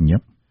free.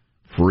 Yep.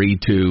 Free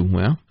to,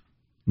 well,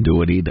 do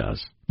what he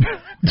does.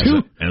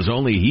 As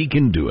only he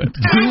can do it.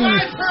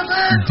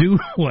 Do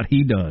what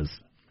he does.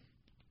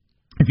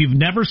 If you've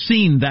never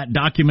seen that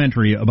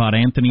documentary about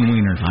Anthony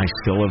Weiner, I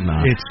still have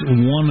not. It's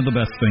one of the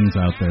best things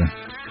out there.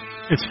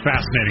 It's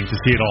fascinating to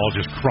see it all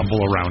just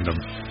crumble around him.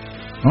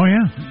 Oh,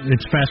 yeah.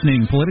 It's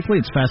fascinating politically.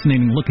 It's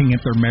fascinating looking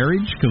at their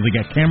marriage because they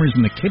got cameras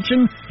in the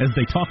kitchen as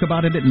they talk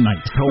about it at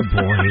night. Oh,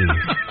 boy.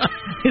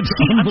 It's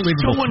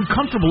unbelievable. I'm so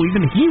uncomfortable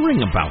even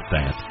hearing about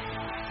that.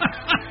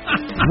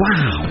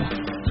 Wow.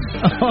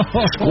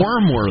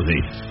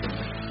 Squirm-worthy.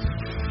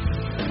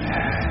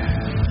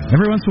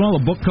 Every once in a while,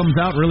 a book comes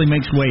out, really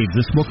makes waves.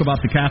 This book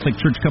about the Catholic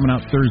Church coming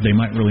out Thursday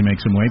might really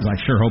make some waves. I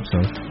sure hope so.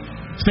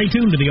 Stay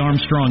tuned to the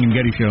Armstrong and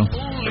Getty Show.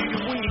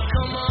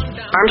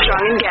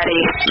 Armstrong and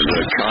Getty.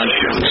 The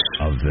conscience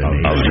of the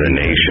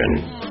nation.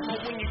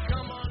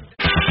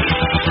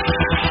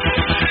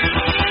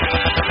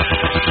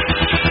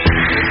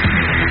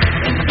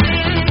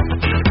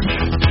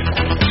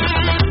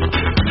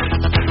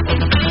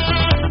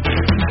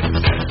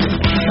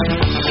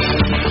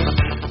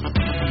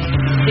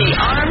 The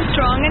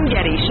Armstrong and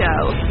Getty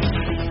Show.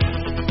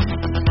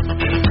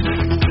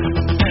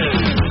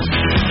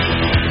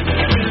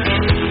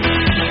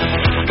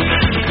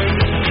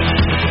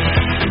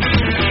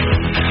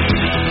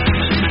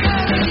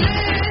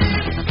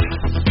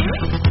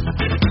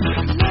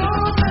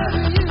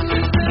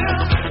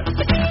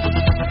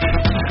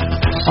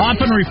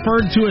 Often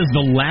referred to as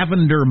the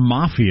Lavender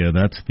Mafia,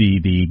 that's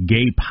the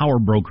gay power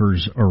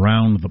brokers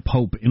around the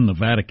Pope in the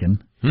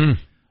Vatican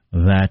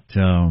that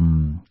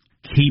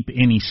keep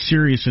any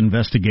serious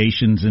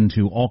investigations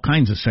into all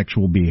kinds of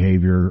sexual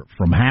behavior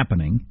from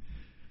happening,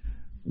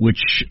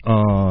 which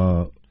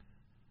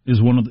is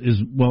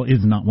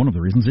not one of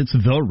the reasons. It's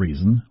the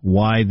reason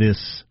why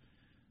this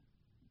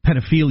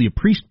pedophilia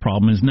priest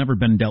problem has never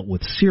been dealt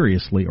with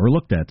seriously or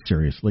looked at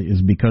seriously,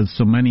 is because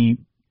so many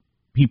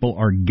people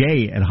are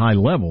gay at high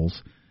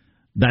levels.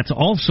 That's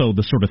also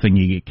the sort of thing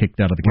you get kicked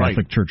out of the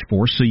Catholic Church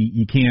for, so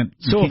you can't...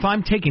 So if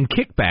I'm taking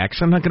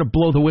kickbacks, I'm not going to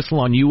blow the whistle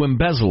on you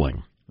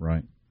embezzling.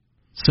 Right.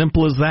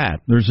 Simple as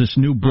that. There's this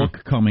new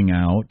book coming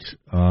out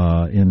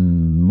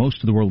in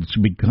most of the world. It's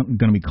going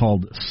to be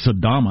called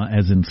Sodoma,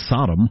 as in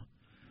Sodom,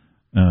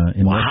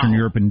 in Western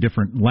Europe in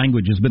different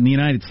languages. But in the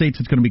United States,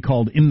 it's going to be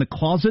called In the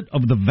Closet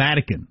of the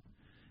Vatican.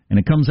 And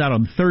it comes out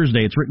on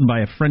Thursday. It's written by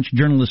a French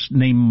journalist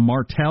named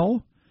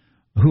Martel,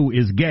 who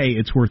is gay.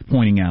 It's worth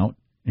pointing out.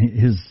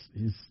 His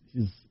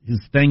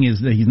thing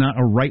is that he's not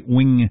a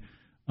right-wing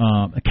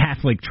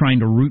Catholic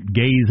trying to root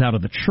gays out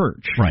of the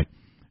church. Right.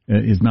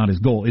 Is not his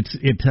goal. It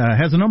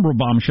has a number of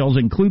bombshells.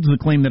 It includes the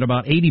claim that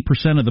about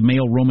 80% of the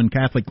male Roman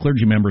Catholic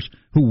clergy members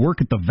who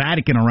work at the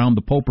Vatican around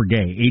the Pope are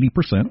gay.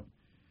 80%.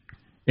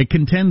 It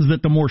contends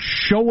that the more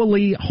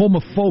showily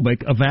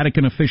homophobic a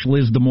Vatican official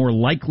is, the more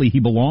likely he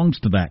belongs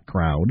to that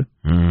crowd,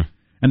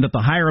 and that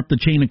the higher up the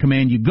chain of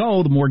command you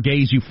go, the more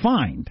gays you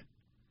find.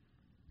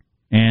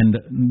 And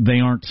they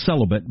aren't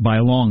celibate by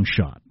a long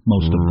shot,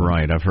 most of them.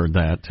 Right, I've heard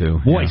that, too.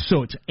 Boy,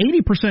 so it's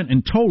 80%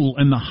 in total,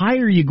 and the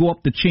higher you go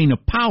up the chain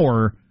of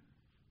power,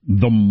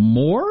 the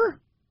more?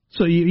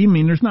 So, you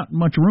mean there's not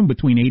much room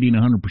between 80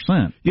 and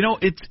 100%. You know,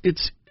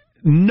 it's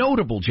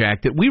notable,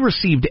 Jack, that we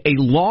received a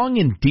long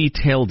and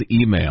detailed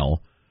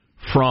email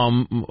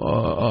from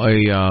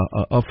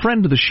a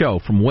friend of the show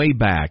from way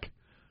back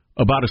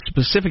about a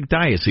specific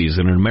diocese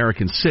in an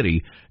American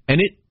city, and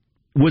it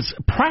was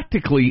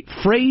practically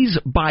phrase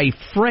by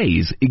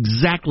phrase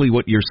exactly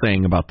what you're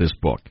saying about this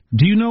book.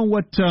 Do you know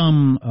what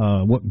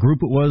group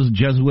it was?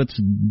 Jesuits,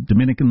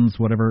 Dominicans,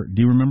 whatever.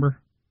 Do you remember?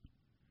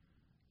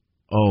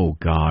 Oh,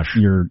 gosh.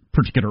 Your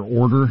particular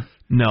order?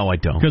 No, I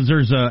don't. Because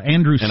there's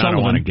Andrew Sullivan. I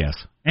don't want to guess.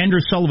 Andrew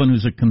Sullivan,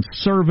 who's a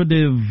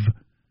conservative,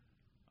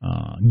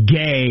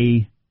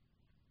 gay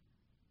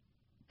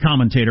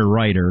commentator,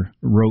 writer,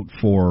 wrote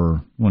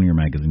for one of your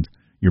magazines,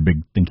 your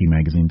big thinky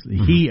magazines.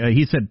 Mm-hmm.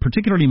 He said,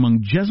 particularly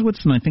among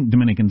Jesuits and I think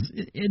Dominicans,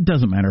 it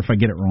doesn't matter if I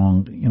get it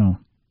wrong, you know.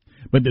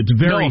 But it's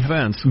very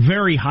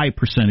high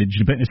percentage.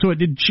 So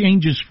it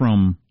changes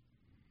from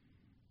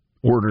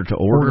order to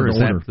order. Is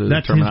that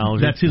the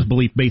terminology? That's his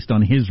belief based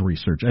on his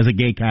research as a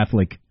gay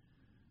Catholic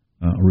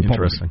Republican.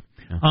 Interesting.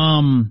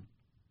 Yeah.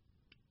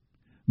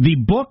 The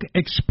book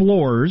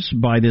explores,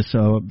 by this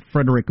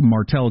Frederick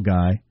Martel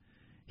guy,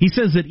 he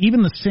says that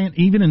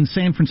even in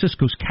San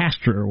Francisco's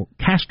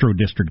Castro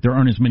district, there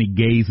aren't as many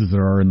gays as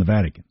there are in the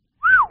Vatican.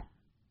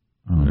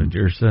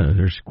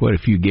 There's quite a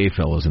few gay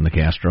fellows in the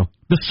Castro.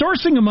 The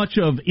sourcing of much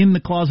of In the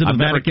Closet of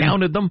the Vatican... I've never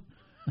counted them,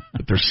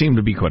 but there seem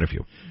to be quite a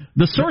few.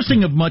 The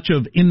sourcing of much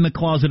of In the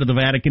Closet of the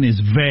Vatican is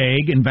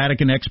vague, and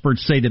Vatican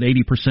experts say that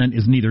 80%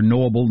 is neither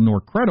knowable nor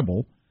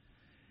credible.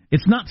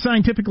 It's not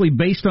scientifically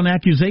based on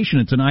accusation.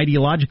 It's an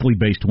ideologically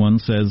based one,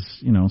 says,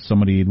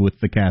 somebody with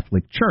the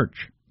Catholic Church.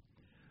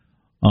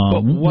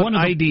 But what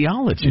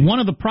ideology? One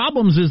of the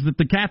problems is that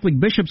the Catholic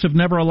bishops have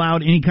never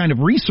allowed any kind of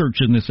research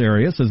in this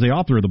area, says the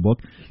author of the book.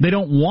 They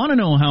don't want to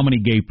know how many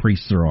gay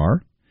priests there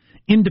are.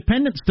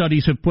 Independent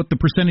studies have put the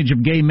percentage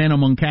of gay men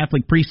among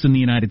Catholic priests in the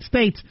United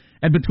States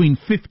at between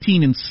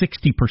 15 and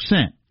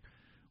 60%.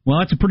 Well,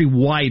 that's a pretty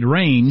wide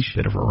range.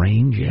 Bit of a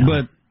range, yeah.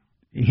 But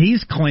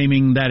he's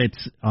claiming that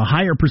it's a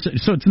higher percent.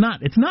 So it's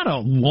not a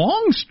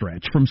long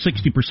stretch from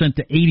 60%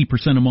 to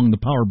 80% among the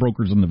power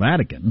brokers in the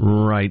Vatican.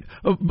 Right.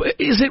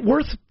 Is it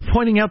worth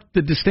pointing out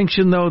the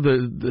distinction, though?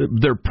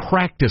 They're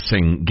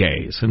practicing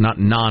gays and not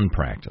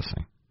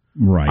non-practicing.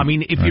 Right. I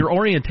mean, if your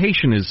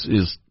orientation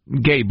is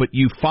gay, but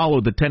you follow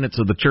the tenets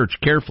of the church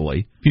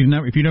carefully.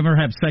 If you never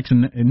have sex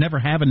and never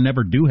have and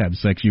never do have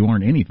sex, you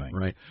aren't anything.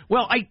 Right.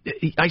 Well,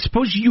 I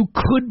suppose you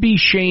could be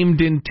shamed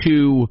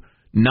into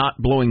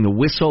not blowing the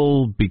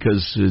whistle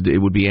because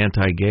it would be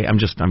anti-gay.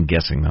 I'm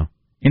guessing, though.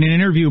 In an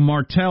interview,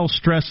 Martel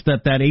stressed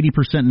that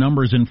 80%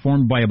 number is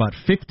informed by about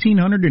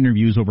 1,500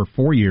 interviews over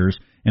 4 years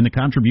and the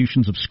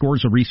contributions of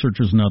scores of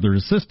researchers and other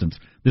assistants.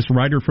 This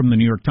writer from the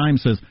New York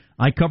Times says,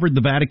 I covered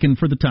the Vatican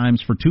for the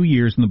Times for 2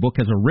 years, and the book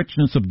has a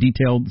richness of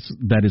details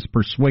that is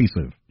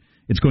persuasive.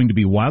 It's going to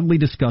be widely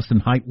discussed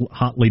and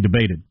hotly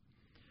debated.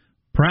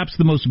 Perhaps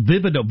the most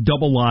vivid of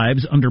double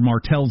lives under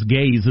Martel's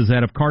gaze is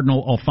that of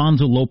Cardinal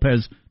Alfonso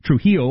Lopez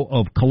Trujillo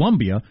of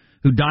Colombia,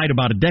 who died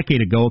about a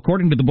decade ago.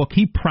 According to the book,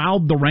 he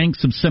prowled the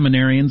ranks of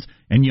seminarians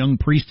and young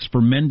priests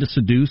for men to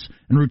seduce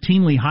and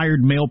routinely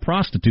hired male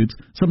prostitutes,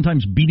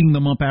 sometimes beating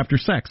them up after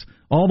sex.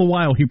 All the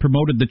while, he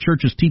promoted the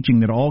church's teaching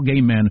that all gay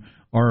men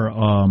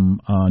are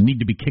need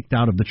to be kicked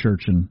out of the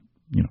church and,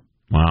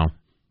 Wow.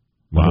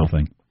 The whole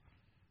thing.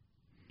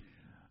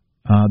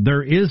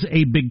 There is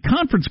a big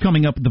conference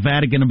coming up at the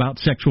Vatican about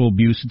sexual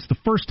abuse. It's the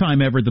first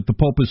time ever that the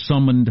Pope has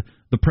summoned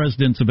the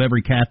presidents of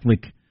every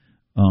Catholic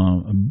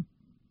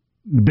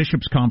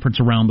bishops' conference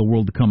around the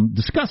world to come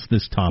discuss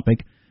this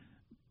topic.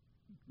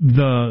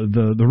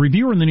 The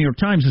reviewer in the New York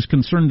Times is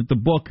concerned that the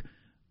book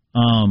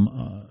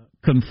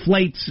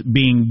conflates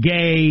being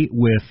gay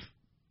with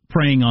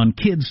preying on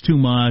kids too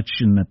much,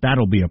 and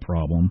that'll be a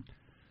problem.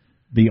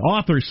 The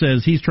author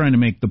says he's trying to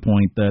make the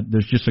point that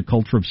there's just a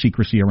culture of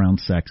secrecy around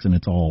sex, and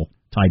it's all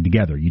tied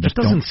together. It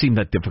doesn't seem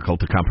that difficult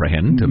to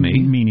comprehend to me.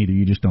 Me neither.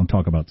 You just don't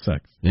talk about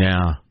sex.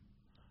 Yeah.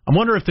 I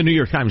wonder if the New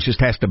York Times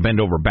just has to bend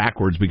over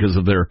backwards because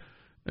of their,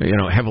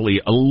 heavily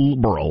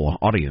liberal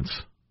audience.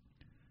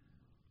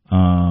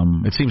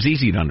 It seems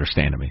easy to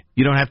understand to me.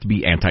 You don't have to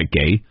be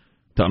anti-gay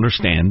to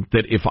understand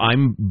that if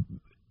I'm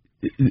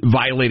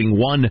violating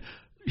one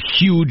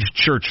huge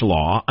church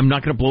law, I'm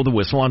not going to blow the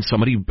whistle on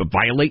somebody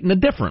violating a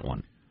different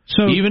one.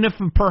 So even if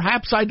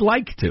perhaps I'd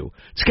like to.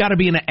 It's got to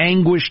be an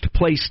anguished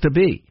place to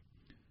be.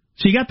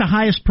 So you got the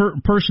highest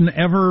person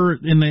ever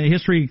in the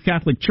history of the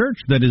Catholic Church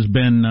that has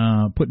been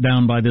put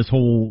down by this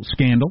whole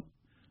scandal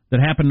that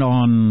happened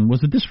on,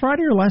 was it this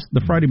Friday or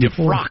the Friday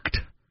before? Defrocked.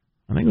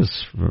 I think it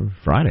was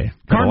Friday.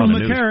 Cardinal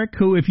McCarrick,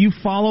 who, if you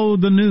follow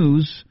the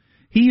news,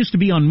 He used to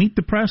be on Meet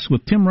the Press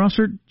with Tim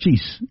Russert.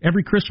 Jeez,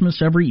 every Christmas,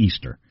 every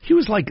Easter. He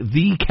was like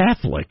the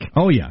Catholic.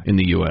 Oh, yeah. In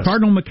the U.S.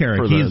 Cardinal McCarrick.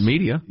 For the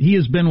media. He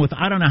has been with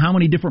I don't know how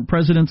many different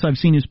presidents I've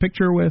seen his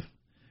picture with.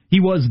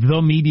 He was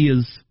the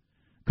media's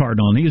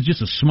cardinal. And he was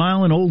just a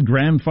smiling old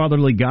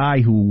grandfatherly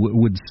guy who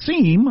would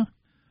seem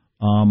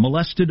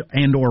molested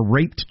and or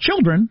raped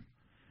children.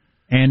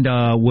 And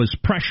was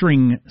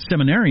pressuring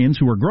seminarians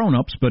who were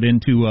grown-ups, but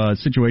into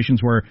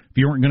situations where if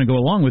you weren't going to go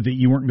along with it,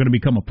 you weren't going to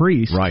become a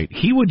priest. Right.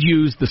 He would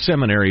use the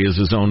seminary as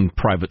his own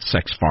private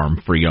sex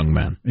farm for young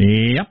men.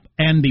 Yep.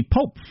 And the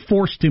Pope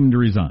forced him to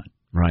resign.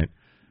 Right.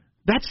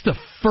 That's the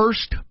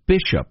first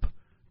bishop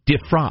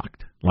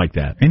defrocked like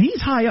that. And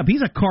he's high up.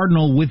 He's a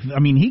cardinal with,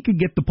 he could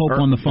get the Pope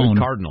on the phone.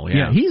 Cardinal,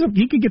 yeah.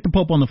 He could get the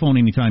Pope on the phone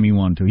anytime he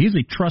wanted to. He's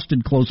a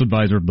trusted close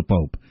advisor of the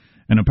Pope.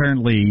 And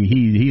apparently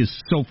he is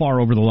so far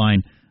over the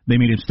line, they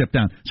made him step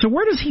down. So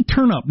where does he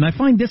turn up? And I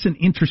find this an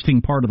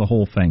interesting part of the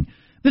whole thing.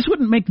 This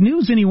wouldn't make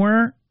news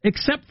anywhere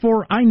except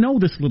for, I know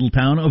this little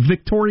town of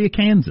Victoria,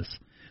 Kansas.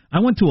 I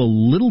went to a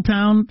little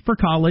town for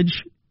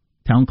college,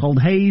 town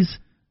called Hayes,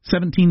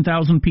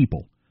 17,000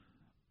 people.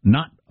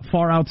 Not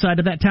far outside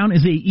of that town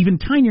is a even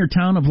tinier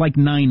town of like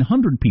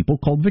 900 people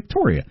called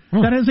Victoria.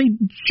 That has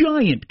a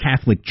giant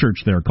Catholic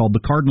church there called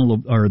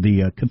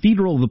the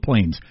Cathedral of the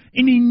Plains.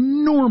 An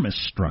enormous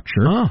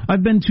structure.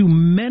 I've been to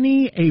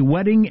many a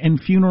wedding and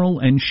funeral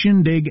and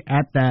shindig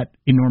at that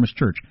enormous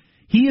church.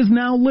 He is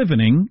now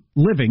living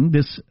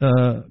this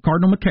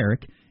Cardinal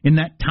McCarrick in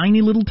that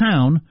tiny little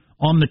town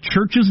on the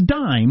church's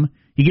dime.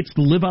 He gets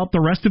to live out the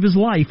rest of his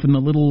life in the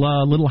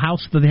little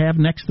house that they have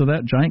next to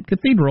that giant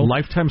cathedral.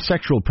 Lifetime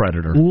sexual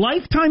predator.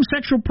 Lifetime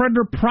sexual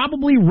predator,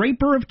 probably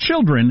raper of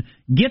children,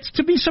 gets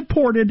to be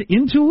supported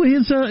into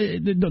his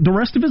the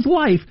rest of his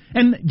life.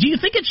 And do you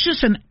think it's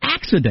just an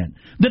accident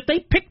that they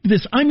picked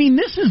this?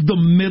 This is the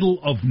middle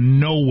of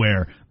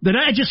nowhere that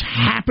I just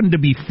happen to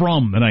be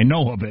from, that I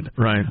know of it.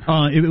 Right.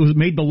 It was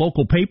made the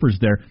local papers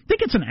there.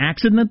 Think it's an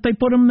accident that they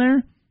put him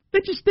there? They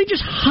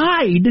just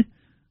hide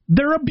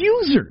their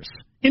abusers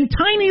in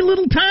tiny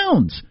little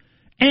towns.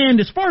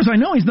 And as far as I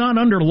know, he's not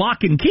under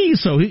lock and key,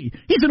 so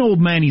he's an old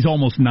man. He's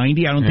almost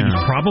 90. I don't think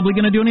he's probably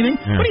going to do anything,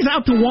 but he's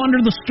out to wander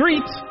the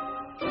streets.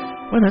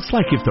 Well, that's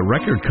like if the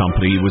record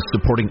company was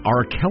supporting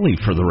R. Kelly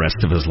for the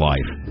rest of his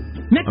life.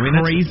 Isn't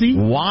that crazy?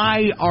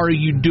 Why are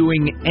you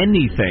doing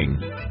anything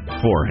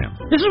for him?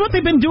 This is what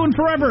they've been doing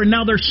forever, and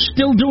now they're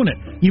still doing it.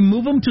 You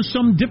move them to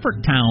some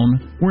different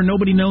town where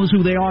nobody knows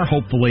who they are,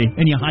 hopefully,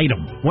 and you hide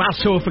them. Wow,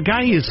 so if a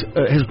guy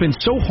has been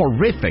so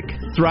horrific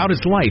throughout his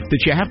life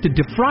that you have to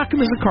defrock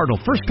him as a cardinal,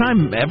 first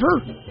time ever?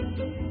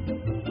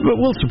 But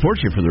we'll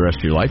support you for the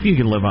rest of your life. You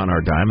can live on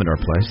our dime at our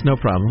place, no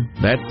problem.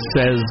 That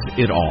says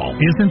it all.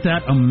 Isn't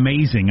that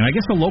amazing? And I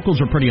guess the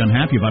locals are pretty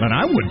unhappy about it.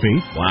 I would be.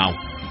 Wow.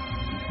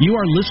 You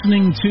are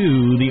listening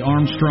to the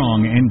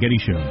Armstrong and Getty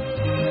Show.